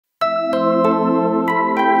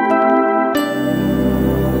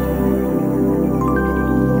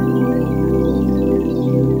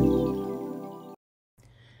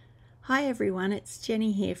everyone, it's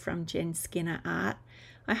Jenny here from Jen Skinner Art.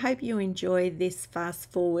 I hope you enjoy this fast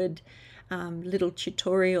forward little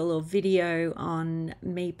tutorial or video on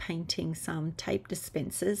me painting some tape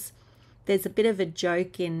dispensers. There's a bit of a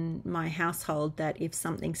joke in my household that if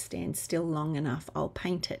something stands still long enough, I'll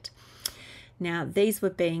paint it. Now these were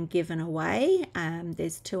being given away.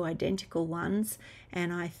 There's two identical ones,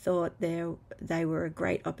 and I thought they were a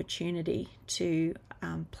great opportunity to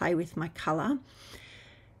play with my colour.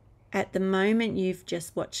 At the moment, you've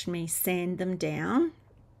just watched me sand them down,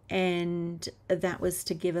 and that was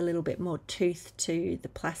to give a little bit more tooth to the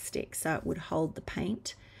plastic so it would hold the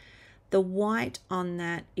paint. The white on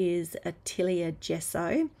that is Atelier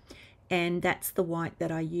gesso, and that's the white that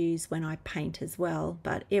I use when I paint as well,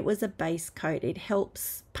 but it was a base coat. It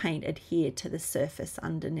helps paint adhere to the surface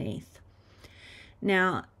underneath.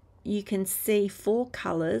 Now you can see 4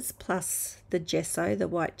 colors plus the gesso, the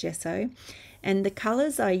white gesso, and the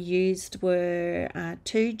colors I used were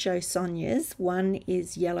 2 Jo Sonjas. One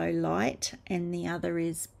is yellow light and the other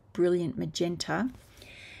is brilliant magenta.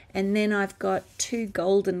 And then I've got 2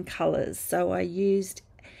 golden colors. So I used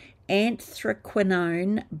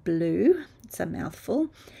anthraquinone blue, it's a mouthful,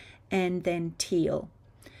 and then teal.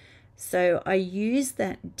 So I used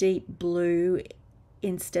that deep blue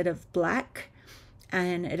instead of black,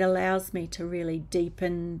 and it allows me to really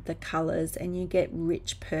deepen the colors, and you get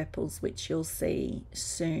rich purples, which you'll see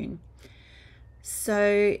soon.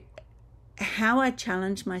 So how I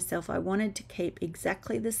challenged myself, I wanted to keep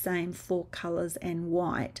exactly the same 4 colors and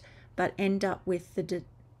white, but end up with the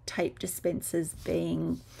tape dispensers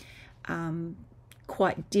being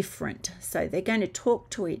quite different. So they're going to talk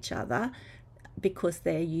to each other because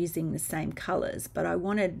they're using the same colors, but I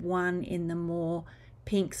wanted one in the more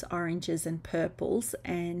pinks, oranges and purples,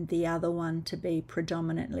 and the other one to be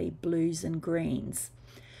predominantly blues and greens.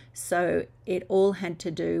 So it all had to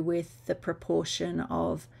do with the proportion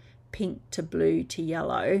of pink to blue to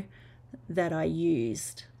yellow that I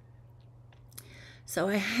used. So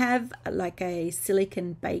I have like a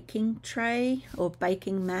silicone baking tray, or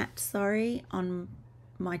baking mat, sorry, on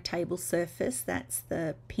my table surface. That's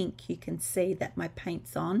the pink you can see that my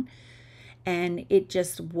paint's on, and it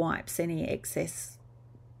just wipes any excess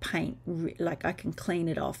paint. Like I can clean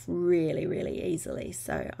it off really easily.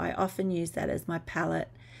 So I often use that as my palette,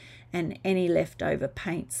 and any leftover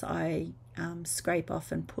paints I scrape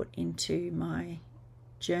off and put into my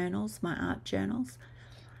journals, my art journals.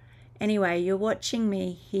 Anyway, you're watching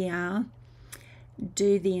me here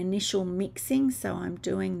do the initial mixing. So I'm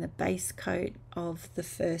doing the base coat of the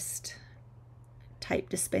first tape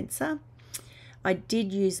dispenser. I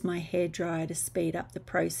did use my hairdryer to speed up the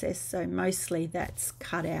process, so mostly that's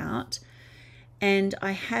cut out. And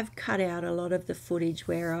I have cut out a lot of the footage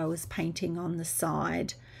where I was painting on the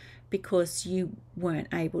side because you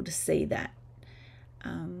weren't able to see that.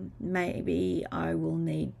 Maybe I will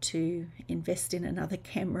need to invest in another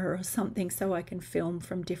camera or something so I can film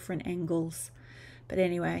from different angles. But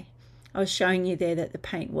anyway, I was showing you there that the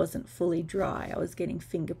paint wasn't fully dry. I was getting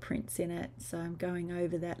fingerprints in it, so I'm going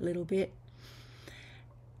over that little bit.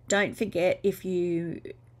 Don't forget, if you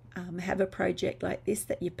have a project like this,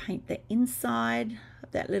 that you paint the inside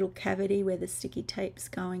of that little cavity where the sticky tape's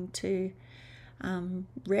going to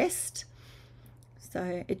rest.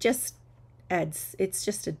 So it just adds, it's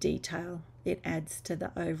just a detail. It adds to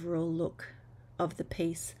the overall look of the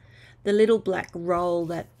piece. The little black roll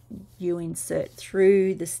that you insert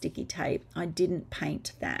through the sticky tape, I didn't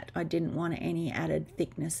paint that. I didn't want any added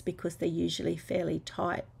thickness because they're usually fairly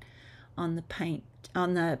tight on the paint,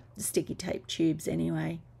 on the sticky tape tubes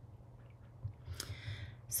anyway.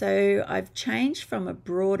 So I've changed from a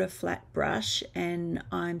broader flat brush, and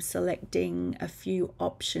I'm selecting a few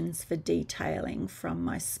options for detailing from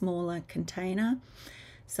my smaller container.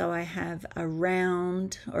 So I have a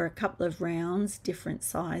round, or a couple of rounds, different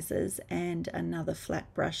sizes, and another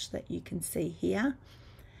flat brush that you can see here.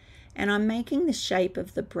 And I'm making the shape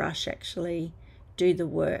of the brush actually do the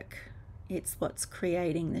work. It's what's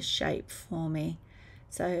creating the shape for me.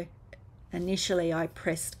 So initially I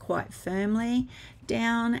pressed quite firmly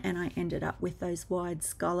down and I ended up with those wide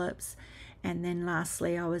scallops, and then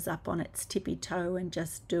lastly I was up on its tippy toe and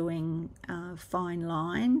just doing fine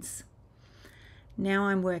lines. Now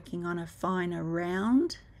I'm working on a finer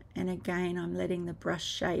round, and again I'm letting the brush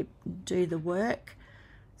shape do the work.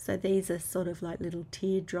 So these are sort of like little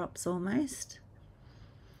teardrops almost.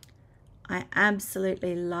 I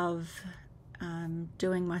absolutely love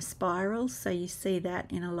doing my spirals, so you see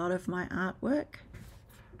that in a lot of my artwork.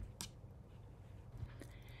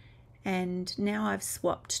 And now I've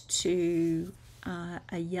swapped to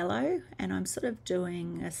a yellow, and I'm sort of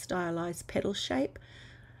doing a stylized petal shape.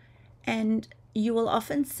 And you will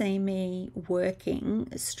often see me working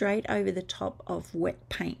straight over the top of wet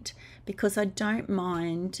paint because I don't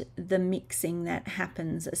mind the mixing that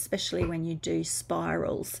happens, especially when you do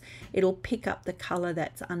spirals. It'll pick up the color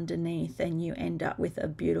that's underneath and you end up with a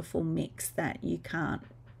beautiful mix that you can't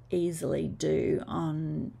easily do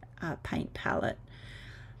on a paint palette.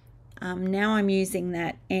 Now I'm using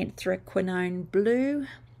that anthraquinone blue,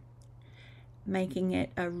 making it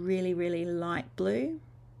a really, really light blue.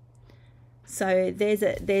 So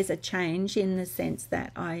there's a change in the sense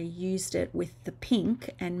that I used it with the pink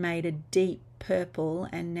and made a deep purple,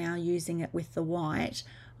 and now using it with the white,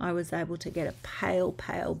 I was able to get a pale,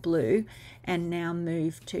 pale blue and now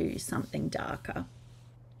move to something darker.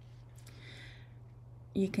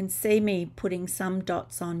 You can see me putting some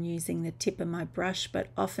dots on using the tip of my brush, but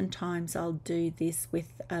oftentimes I'll do this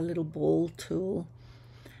with a little ball tool,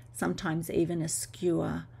 sometimes even a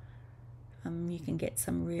skewer. You can get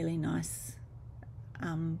some really nice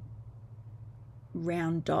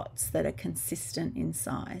round dots that are consistent in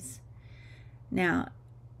size. Now,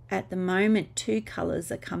 at the moment, two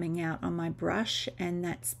colors are coming out on my brush, and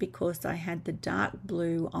that's because I had the dark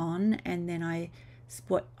blue on, and then I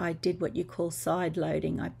did what you call side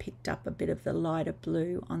loading. I picked up a bit of the lighter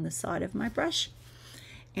blue on the side of my brush,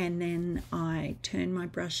 and then I turned my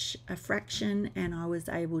brush a fraction and I was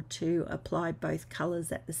able to apply both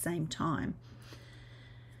colors at the same time.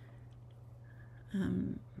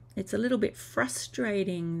 It's a little bit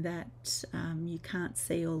frustrating that you can't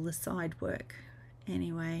see all the side work.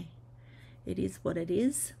 Anyway, it is what it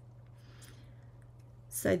is.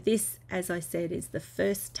 So this, as I said, is the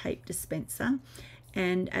first tape dispenser,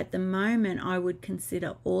 and at the moment I would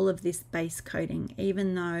consider all of this base coating,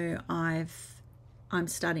 even though I'm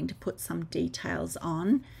starting to put some details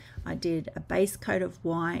on. I did a base coat of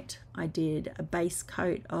white, I did a base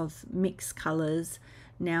coat of mixed colors.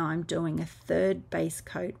 Now I'm doing a third base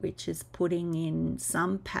coat, which is putting in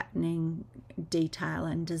some patterning detail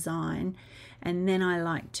and design, and then I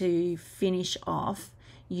like to finish off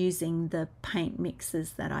using the paint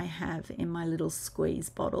mixes that I have in my little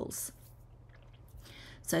squeeze bottles.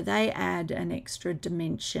 So they add an extra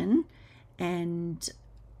dimension, and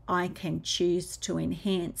I can choose to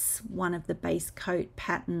enhance one of the base coat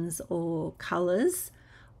patterns or colors,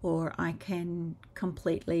 or I can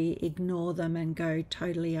completely ignore them and go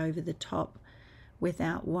totally over the top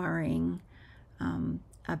without worrying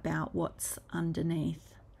about what's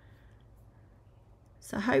underneath.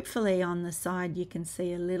 So hopefully on the side you can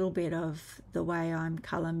see a little bit of the way I'm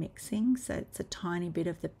color mixing. So it's a tiny bit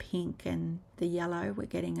of the pink and the yellow. We're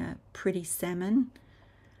getting a pretty salmon,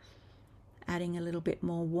 adding a little bit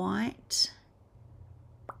more white.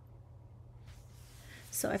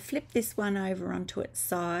 So I flipped this one over onto its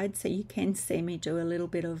side so you can see me do a little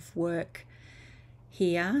bit of work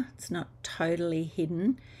here. It's not totally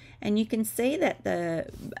hidden. And you can see that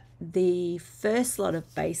the first lot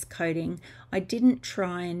of base coating, I didn't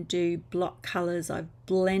try and do block colors. I've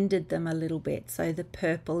blended them a little bit, so the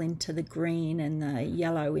purple into the green and the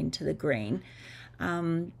yellow into the green.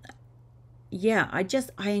 Yeah,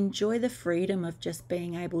 I enjoy the freedom of just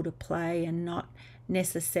being able to play and not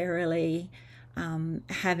necessarily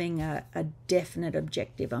having a definite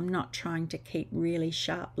objective. I'm not trying to keep really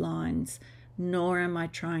sharp lines, nor am I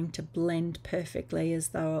trying to blend perfectly as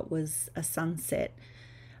though it was a sunset.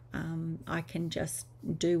 I can just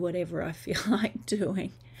do whatever I feel like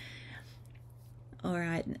doing. All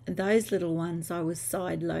right, those little ones I was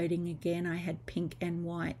side loading again. I had pink and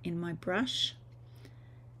white in my brush.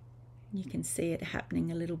 You can see it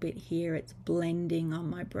happening a little bit here. It's blending on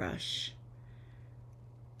my brush.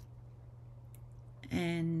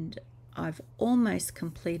 And I've almost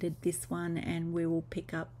completed this one, and we will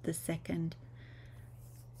pick up the second.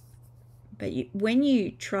 But when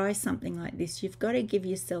you try something like this, you've got to give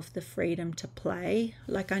yourself the freedom to play.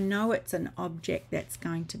 Like, I know it's an object that's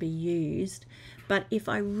going to be used, but if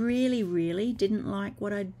I really, really didn't like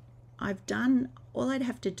what I've done, all I'd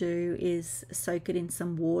have to do is soak it in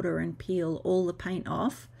some water and peel all the paint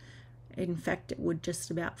off. In fact, it would just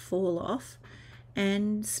about fall off,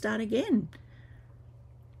 and start again.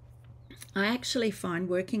 I actually find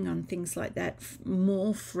working on things like that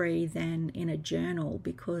more free than in a journal,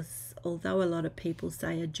 because although a lot of people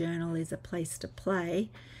say a journal is a place to play,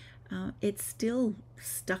 it's still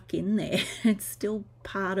stuck in there. It's still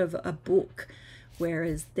part of a book,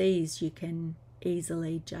 whereas these you can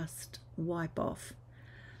easily just wipe off.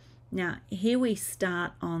 Now here we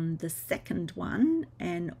start on the second one,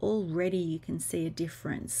 and already you can see a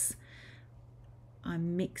difference.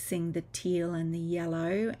 I'm mixing the teal and the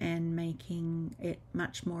yellow and making it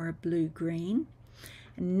much more a blue-green.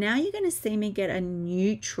 And now you're going to see me get a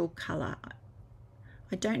neutral color.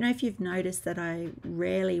 I don't know if you've noticed that I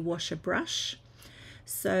rarely wash a brush.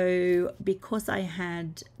 So because I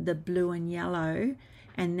had the blue and yellow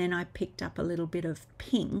and then I picked up a little bit of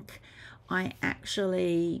pink, I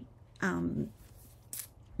actually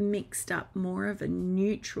mixed up more of a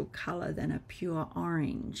neutral color than a pure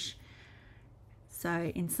orange.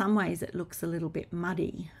 So in some ways it looks a little bit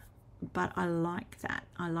muddy, but I like that.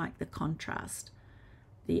 I like the contrast.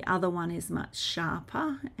 The other one is much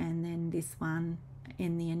sharper, and then this one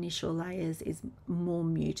in the initial layers is more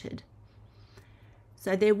muted.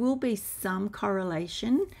 So there will be some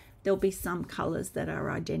correlation. There'll be some colors that are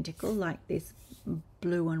identical, like this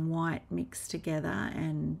blue and white mixed together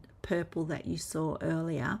and purple that you saw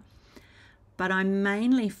earlier. But I'm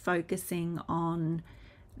mainly focusing on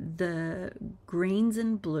the greens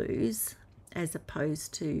and blues as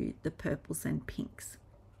opposed to the purples and pinks.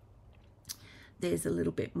 There's a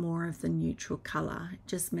little bit more of the neutral color. It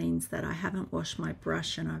just means that I haven't washed my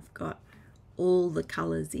brush and I've got all the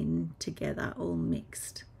colors in together, all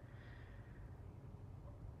mixed.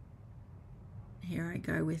 Here I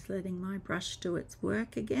go with letting my brush do its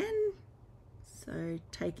work again. So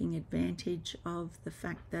taking advantage of the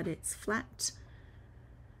fact that it's flat.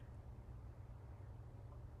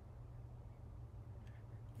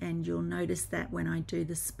 And you'll notice that when I do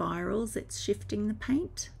the spirals, it's shifting the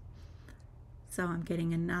paint. So I'm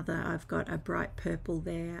getting another, I've got a bright purple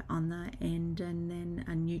there on the end and then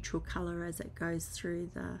a neutral color as it goes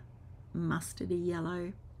through the mustardy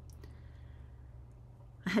yellow.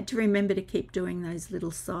 I had to remember to keep doing those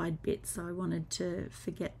little side bits, so I wanted to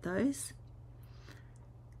forget those.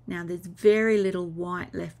 Now there's very little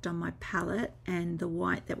white left on my palette, and the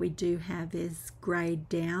white that we do have is greyed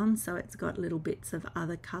down, so it's got little bits of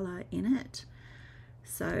other color in it.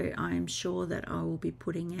 So I'm sure that I will be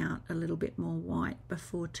putting out a little bit more white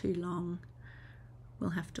before too long.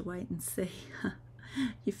 We'll have to wait and see.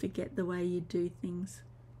 You forget the way you do things.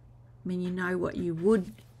 I mean, you know what you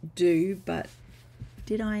would do, but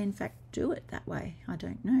did I in fact do it that way? I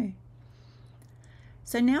don't know.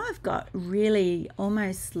 So now I've got really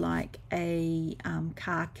almost like a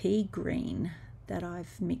khaki green that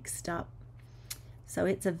I've mixed up. So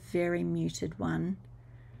it's a very muted one.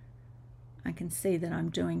 I can see that I'm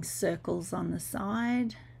doing circles on the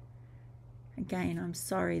side. Again, I'm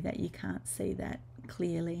sorry that you can't see that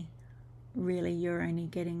clearly. Really, you're only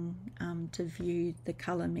getting to view the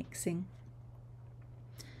color mixing.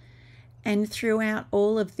 And throughout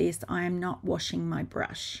all of this, I am not washing my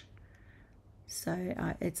brush. So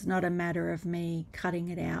it's not a matter of me cutting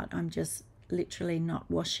it out. I'm just literally not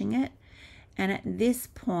washing it. And at this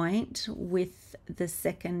point with the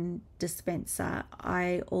second dispenser,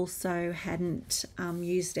 I also hadn't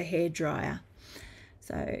used a hairdryer.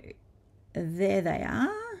 So there they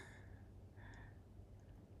are.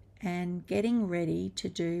 And getting ready to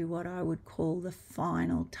do what I would call the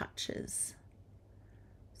final touches.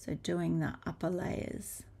 So doing the upper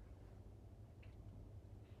layers.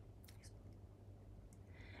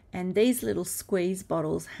 And these little squeeze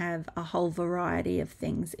bottles have a whole variety of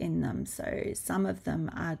things in them. So some of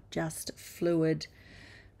them are just fluid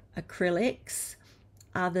acrylics.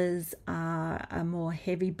 Others are a more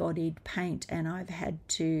heavy-bodied paint, and I've had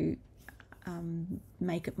to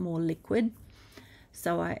make it more liquid.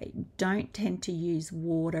 So I don't tend to use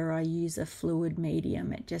water. I use a fluid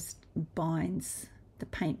medium. It just binds the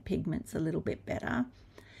paint pigments a little bit better.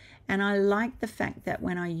 And I like the fact that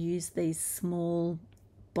when I use these small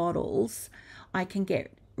bottles, I can get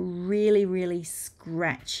really, really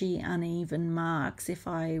scratchy, uneven marks if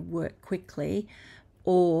I work quickly,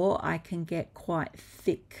 or I can get quite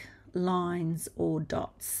thick lines or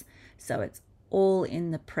dots. So it's all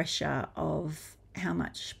in the pressure of how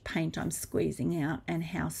much paint I'm squeezing out and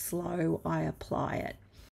how slow I apply it.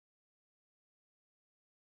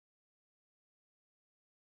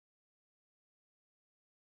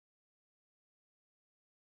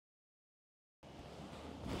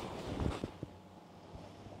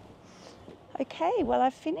 Okay, well,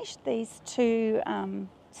 I've finished these two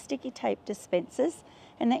sticky tape dispensers,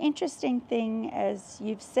 and the interesting thing, as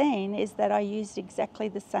you've seen, is that I used exactly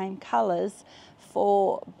the same colours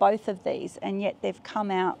for both of these, and yet they've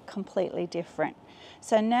come out completely different.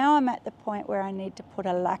 So now I'm at the point where I need to put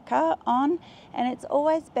a lacquer on, and it's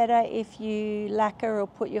always better if you lacquer or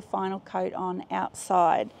put your final coat on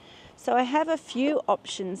outside. So I have a few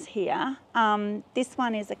options here. This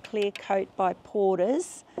one is a clear coat by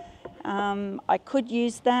Porter's. I could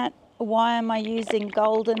use that. Why am I using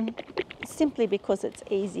golden? Simply because it's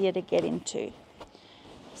easier to get into.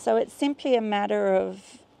 So it's simply a matter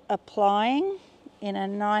of applying in a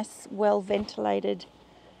nice, well ventilated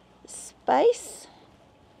space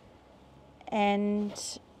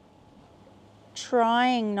and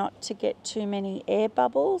trying not to get too many air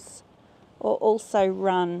bubbles or also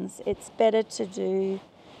runs. It's better to do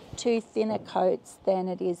 2 thinner coats than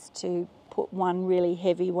it is to put one really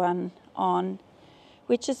heavy one on,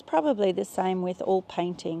 which is probably the same with all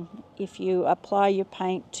painting. If you apply your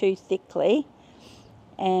paint too thickly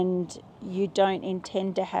and you don't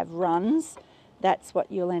intend to have runs, that's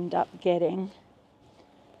what you'll end up getting.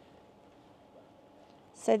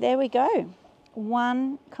 So there we go.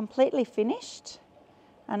 One completely finished,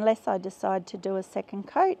 unless I decide to do a second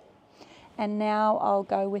coat. And now I'll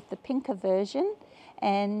go with the pinker version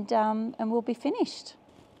and we'll be finished.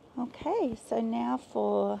 Okay, so now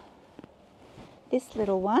for this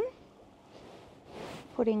little one,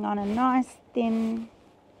 putting on a nice thin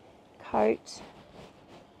coat.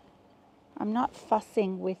 I'm not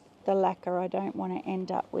fussing with the lacquer. I don't want to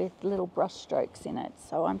end up with little brush strokes in it,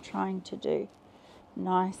 so I'm trying to do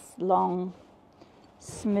nice, long,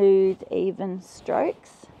 smooth, even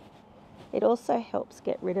strokes. It also helps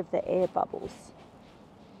get rid of the air bubbles.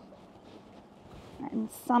 And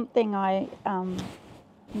something I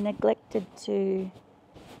neglected to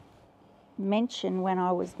mention when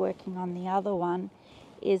I was working on the other one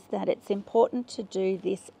is that it's important to do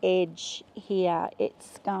this edge here.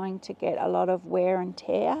 It's going to get a lot of wear and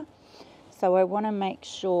tear. So I want to make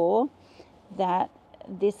sure that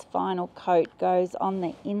this final coat goes on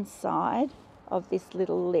the inside of this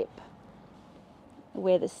little lip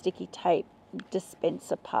where the sticky tape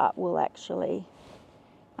dispenser part will actually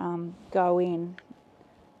go in.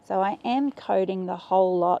 So I am coating the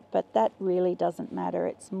whole lot, but that really doesn't matter.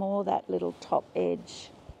 It's more that little top edge.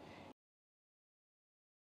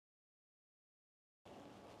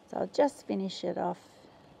 So I'll just finish it off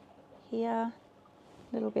here, a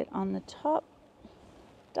little bit on the top.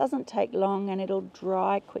 Doesn't take long and it'll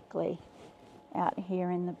dry quickly out here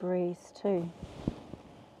in the breeze too.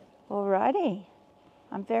 Alrighty,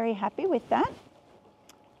 I'm very happy with that.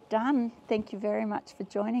 Done. Thank you very much for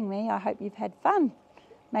joining me. I hope you've had fun.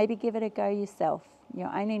 Maybe give it a go yourself. You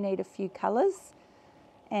only need a few colours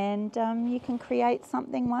and you can create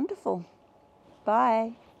something wonderful.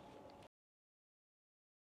 Bye.